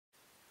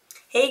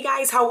Hey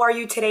guys, how are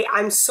you today?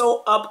 I'm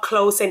so up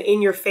close and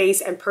in your face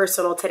and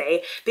personal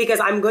today because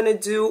I'm gonna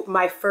do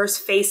my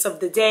first face of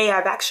the day.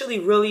 I've actually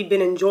really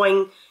been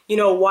enjoying,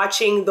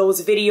 watching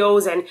those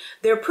videos, and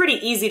they're pretty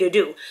easy to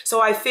do. So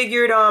I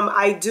figured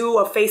I do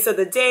a face of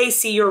the day,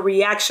 see your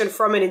reaction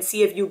from it, and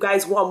see if you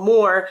guys want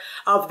more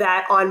of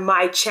that on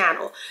my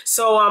channel.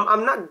 So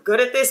I'm not good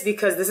at this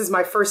because this is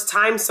my first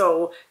time,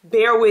 so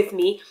bear with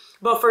me.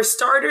 But for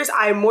starters,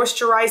 I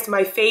moisturized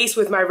my face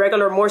with my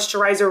regular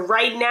moisturizer.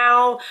 Right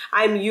now,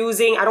 I'm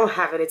using, I don't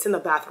have it, it's in the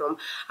bathroom.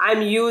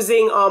 I'm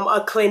using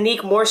a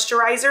Clinique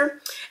moisturizer.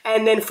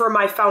 And then for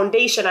my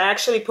foundation, I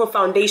actually put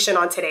foundation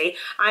on today.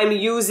 I'm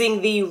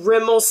using the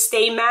Rimmel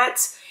Stay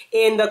Matte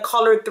in the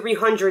color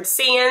 300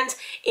 Sand,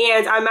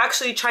 and I'm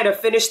actually trying to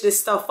finish this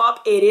stuff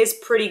up. It is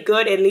pretty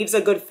good. It leaves a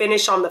good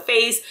finish on the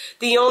face.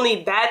 The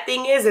only bad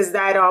thing is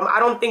that I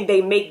don't think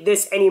they make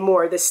this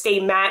anymore, the Stay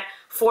Matte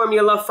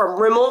formula from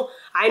Rimmel.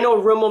 I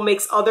know Rimmel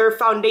makes other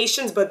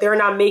foundations, but they're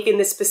not making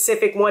this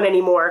specific one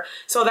anymore.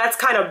 So that's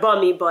kind of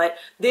bummy, but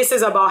this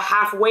is about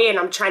halfway and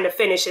I'm trying to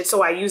finish it.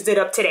 So I used it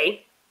up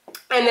today.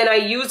 And then I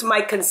used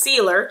my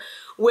concealer,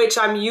 which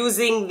I'm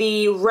using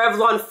the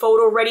Revlon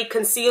Photo Ready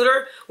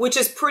Concealer, which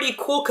is pretty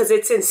cool because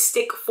it's in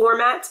stick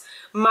format.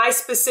 My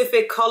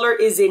specific color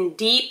is in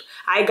Deep.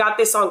 I got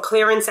this on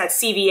clearance at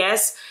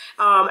CVS.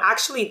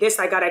 Actually, this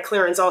I got at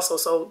clearance also,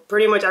 so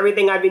pretty much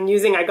everything I've been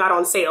using I got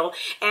on sale.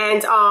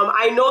 And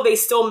I know they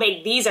still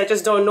make these. I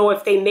just don't know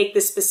if they make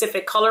this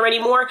specific color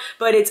anymore,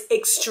 but it's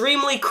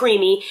extremely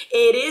creamy.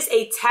 It is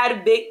a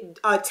tad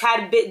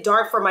bit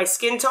dark for my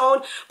skin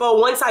tone, but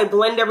once I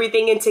blend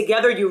everything in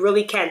together, you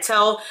really can't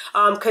tell.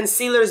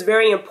 Concealer is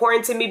very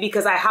important to me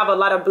because I have a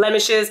lot of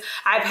blemishes.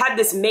 I've had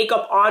this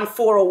makeup on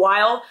for a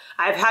while.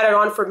 I've had it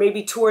on for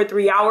maybe 2 or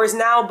 3 hours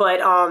now,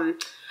 but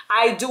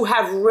I do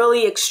have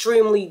really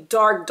extremely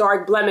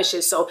dark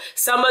blemishes. So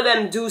some of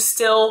them do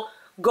still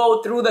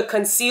go through the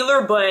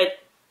concealer, but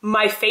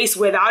my face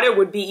without it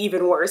would be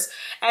even worse.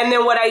 And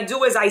then what I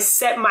do is I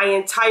set my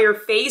entire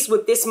face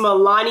with this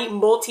Milani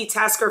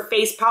Multitasker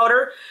face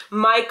powder.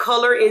 My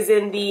color is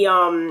in the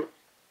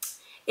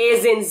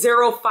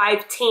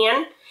 05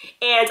 Tan.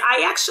 And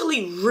I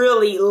actually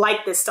really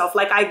like this stuff.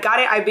 Like, I got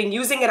it, I've been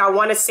using it, I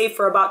want to say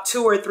for about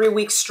 2 or 3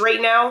 weeks straight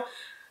now.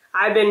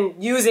 I've been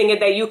using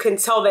it that you can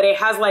tell that it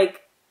has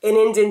like an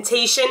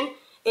indentation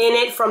in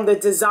it from the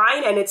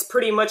design, and it's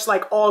pretty much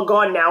like all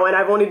gone now, and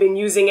I've only been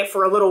using it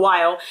for a little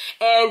while,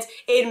 and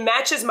it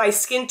matches my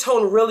skin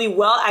tone really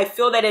well. I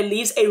feel that it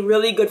leaves a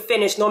really good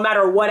finish no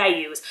matter what I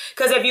use,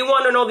 because if you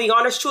want to know the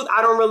honest truth,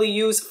 I don't really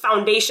use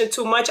foundation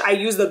too much. I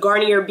use the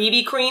Garnier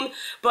BB cream,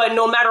 but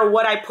no matter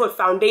what I put,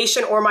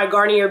 foundation or my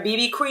Garnier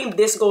BB cream,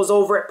 this goes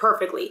over it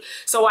perfectly.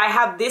 So I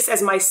have this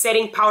as my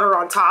setting powder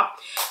on top,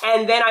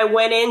 and then I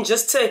went in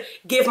just to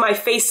give my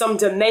face some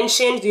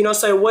dimension,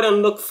 so it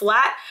wouldn't look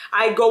flat.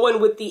 I go in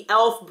with the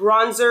e.l.f.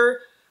 bronzer,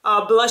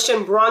 blush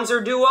and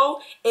bronzer duo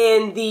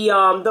in the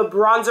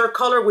bronzer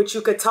color, which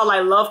you could tell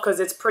I love because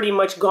it's pretty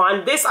much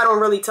gone. This I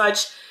don't really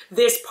touch.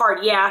 This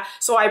part, yeah.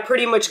 So I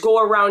pretty much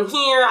go around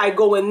here. I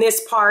go in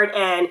this part,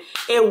 and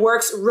it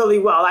works really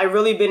well. I've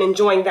really been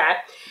enjoying that.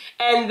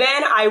 And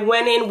then I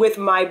went in with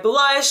my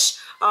blush.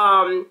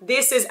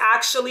 This is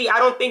actually, I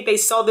don't think they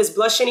sell this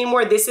blush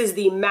anymore. This is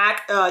the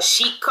MAC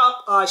Chic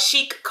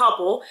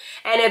Couple.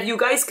 And if you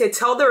guys could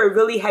tell there, it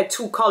really had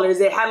two colors.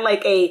 It had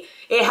like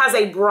it has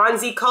a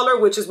bronzy color,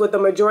 which is what the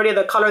majority of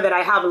the color that I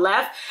have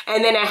left.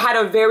 And then it had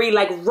a very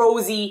like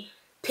rosy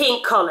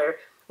pink color,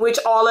 which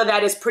all of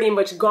that is pretty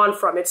much gone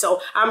from it.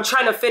 So I'm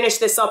trying to finish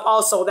this up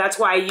also. That's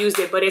why I used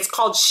it, but it's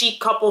called Chic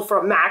Couple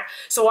from MAC.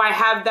 So I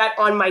have that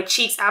on my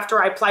cheeks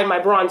after I applied my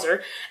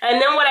bronzer. And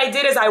then what I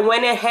did is I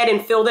went ahead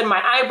and filled in my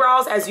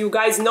eyebrows. As you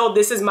guys know,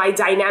 this is my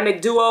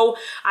dynamic duo.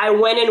 I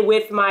went in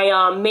with my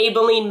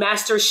Maybelline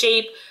Master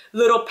Shape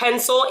little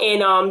pencil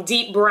in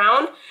deep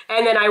brown.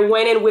 And then I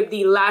went in with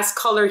the last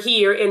color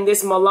here in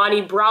this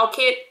Milani Brow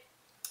Kit,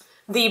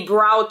 the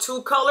Brow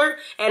 2 color,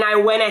 and I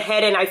went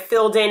ahead and I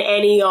filled in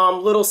any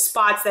little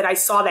spots that I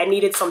saw that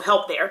needed some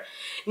help there.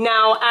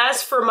 Now,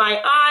 as for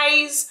my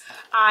eyes,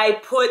 I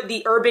put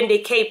the Urban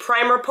Decay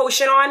Primer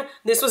Potion on.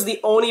 This was the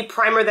only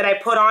primer that I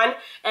put on.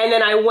 And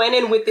then I went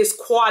in with this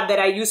quad that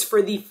I used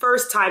for the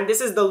first time. This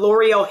is the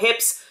L'Oreal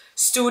Hips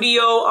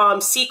Studio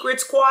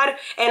Secrets Quad.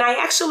 And I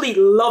actually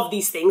love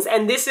these things.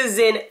 And this is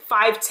in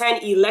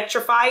 510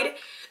 Electrified.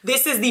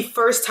 This is the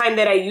first time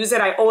that I use it.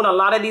 I own a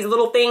lot of these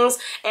little things,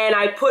 and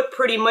I put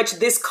pretty much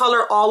this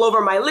color all over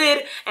my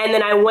lid, and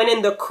then I went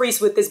in the crease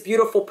with this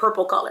beautiful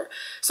purple color.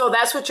 So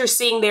that's what you're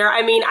seeing there.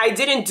 I mean, I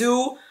didn't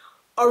do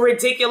a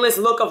ridiculous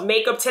look of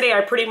makeup today.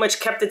 I pretty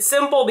much kept it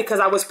simple because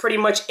I was pretty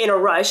much in a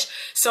rush.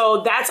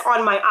 So that's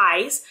on my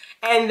eyes.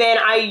 And then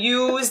I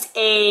used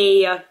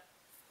a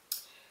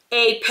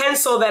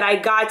pencil that I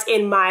got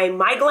in my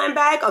Glam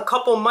bag a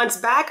couple months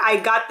back. I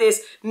got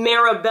this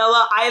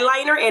Marabella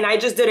eyeliner, and I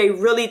just did a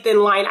really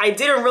thin line. I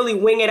didn't really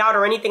wing it out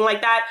or anything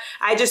like that.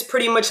 I just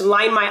pretty much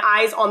lined my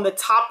eyes on the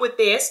top with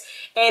this,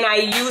 and I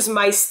used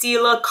my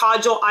Stila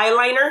Kajal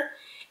eyeliner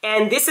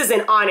And this is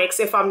an onyx,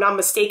 if I'm not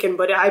mistaken,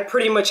 but I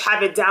pretty much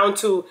have it down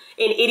to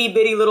an itty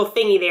bitty little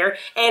thingy there.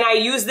 And I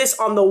use this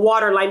on the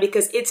waterline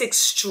because it's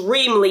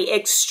extremely,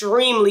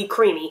 extremely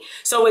creamy.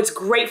 So it's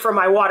great for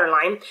my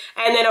waterline.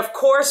 And then of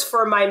course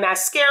for my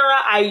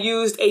mascara, I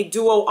used a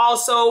duo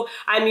also.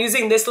 I'm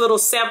using this little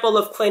sample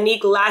of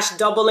Clinique Lash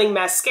Doubling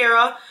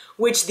Mascara,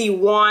 which the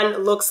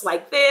wand looks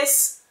like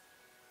this.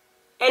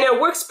 And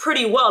it works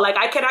pretty well. Like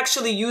I could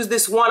actually use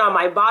this one on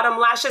my bottom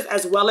lashes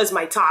as well as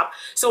my top.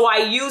 So I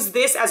used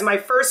this as my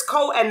first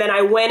coat, and then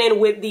I went in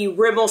with the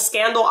Rimmel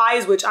Scandal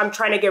Eyes, which I'm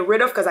trying to get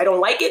rid of because I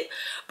don't like it.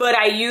 But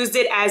I used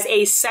it as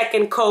a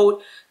second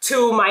coat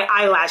to my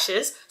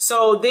eyelashes.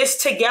 So this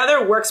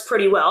together works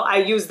pretty well. I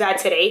used that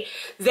today.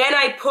 Then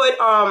I put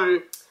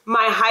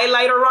my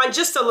highlighter on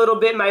just a little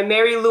bit, my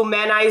Mary Lou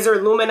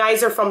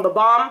Luminizer from The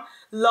Balm.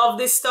 Love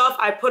this stuff.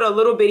 I put a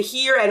little bit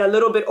here and a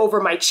little bit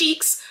over my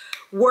cheeks.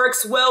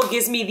 Works well,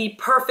 gives me the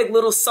perfect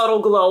little subtle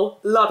glow.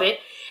 Love it.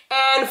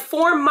 And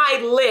for my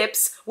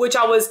lips, which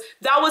that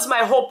was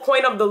my whole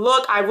point of the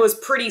look. I was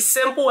pretty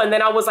simple, and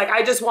then I was like,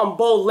 I just want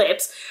bold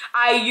lips.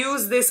 I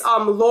use this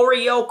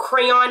L'Oreal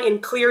crayon in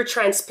clear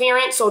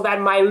transparent so that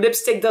my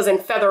lipstick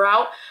doesn't feather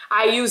out.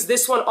 I use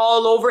this one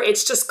all over.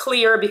 It's just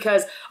clear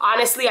because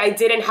honestly, I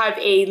didn't have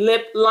a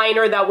lip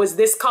liner that was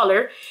this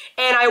color.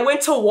 And I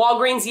went to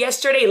Walgreens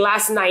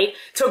last night,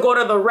 to go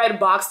to the red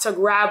box to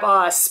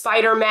grab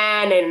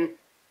Spider-Man and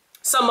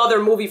some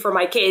other movie for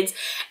my kids.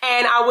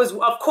 And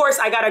of course,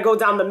 I gotta go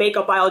down the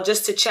makeup aisle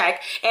just to check.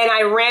 And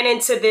I ran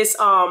into this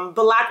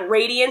Black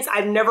Radiance.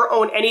 I've never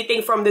owned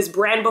anything from this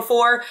brand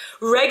before.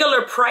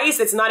 Regular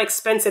price, it's not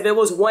expensive. It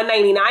was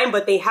 $1.99,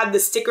 but they had the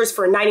stickers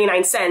for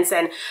 99 cents.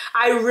 And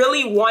I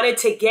really wanted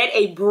to get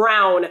a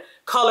brown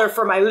color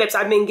for my lips.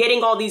 I've been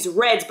getting all these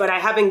reds, but I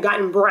haven't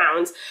gotten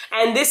browns.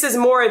 And this is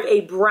more of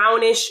a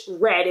brownish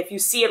red, if you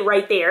see it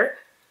right there.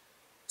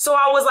 So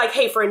I was like,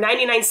 hey, for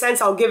 99 cents,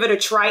 I'll give it a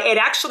try. It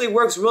actually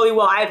works really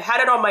well. I've had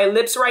it on my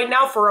lips right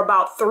now for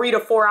about 3 to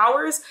 4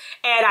 hours,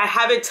 and I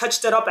haven't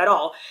touched it up at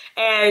all.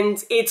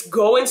 And it's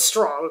going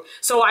strong.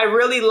 So I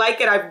really like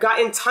it. I've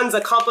gotten tons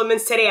of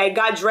compliments today. I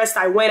got dressed,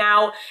 I went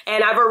out,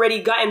 and I've already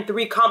gotten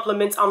 3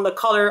 compliments on the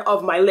color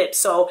of my lips.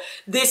 So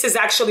this is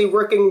actually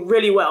working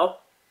really well.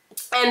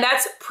 And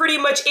that's pretty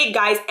much it,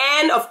 guys.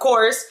 And of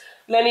course,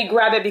 let me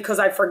grab it because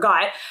I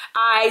forgot.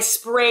 I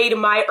sprayed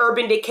my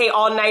Urban Decay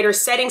All-Nighter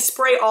Setting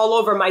Spray all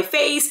over my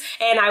face,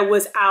 and I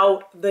was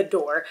out the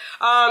door.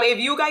 If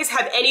you guys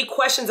have any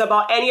questions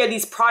about any of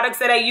these products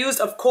that I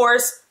used, of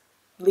course,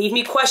 leave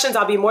me questions.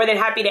 I'll be more than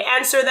happy to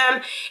answer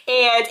them.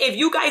 And if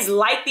you guys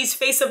like these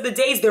Face of the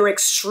Days, they're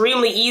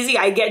extremely easy.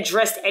 I get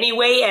dressed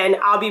anyway, and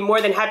I'll be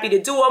more than happy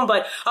to do them.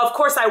 But of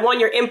course, I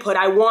want your input.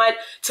 I want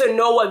to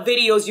know what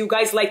videos you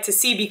guys like to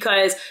see,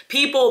 because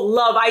people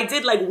love, I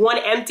did like one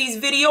empties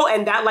video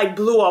and that like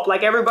blew up.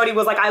 Like everybody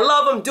was like, I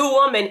love them, do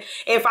them. And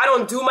if I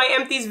don't do my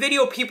empties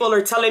video, people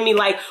are telling me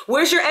like,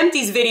 where's your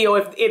empties video?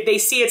 If they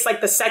see it's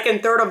like the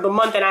 2nd, 3rd of the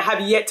month and I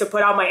have yet to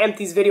put out my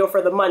empties video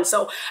for the month.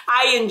 So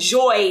I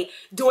enjoy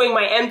doing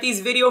my empties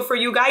video for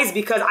you guys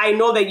because I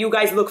know that you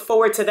guys look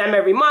forward to them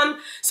every month.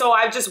 So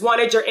I just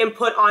wanted your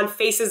input on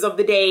Faces of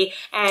the Day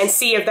and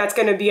see if that's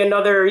going to be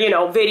another,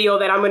 video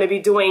that I'm going to be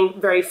doing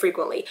very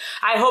frequently.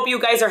 I hope you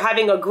guys are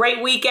having a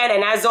great weekend,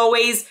 and as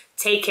always,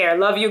 take care.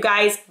 Love you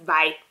guys.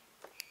 Bye.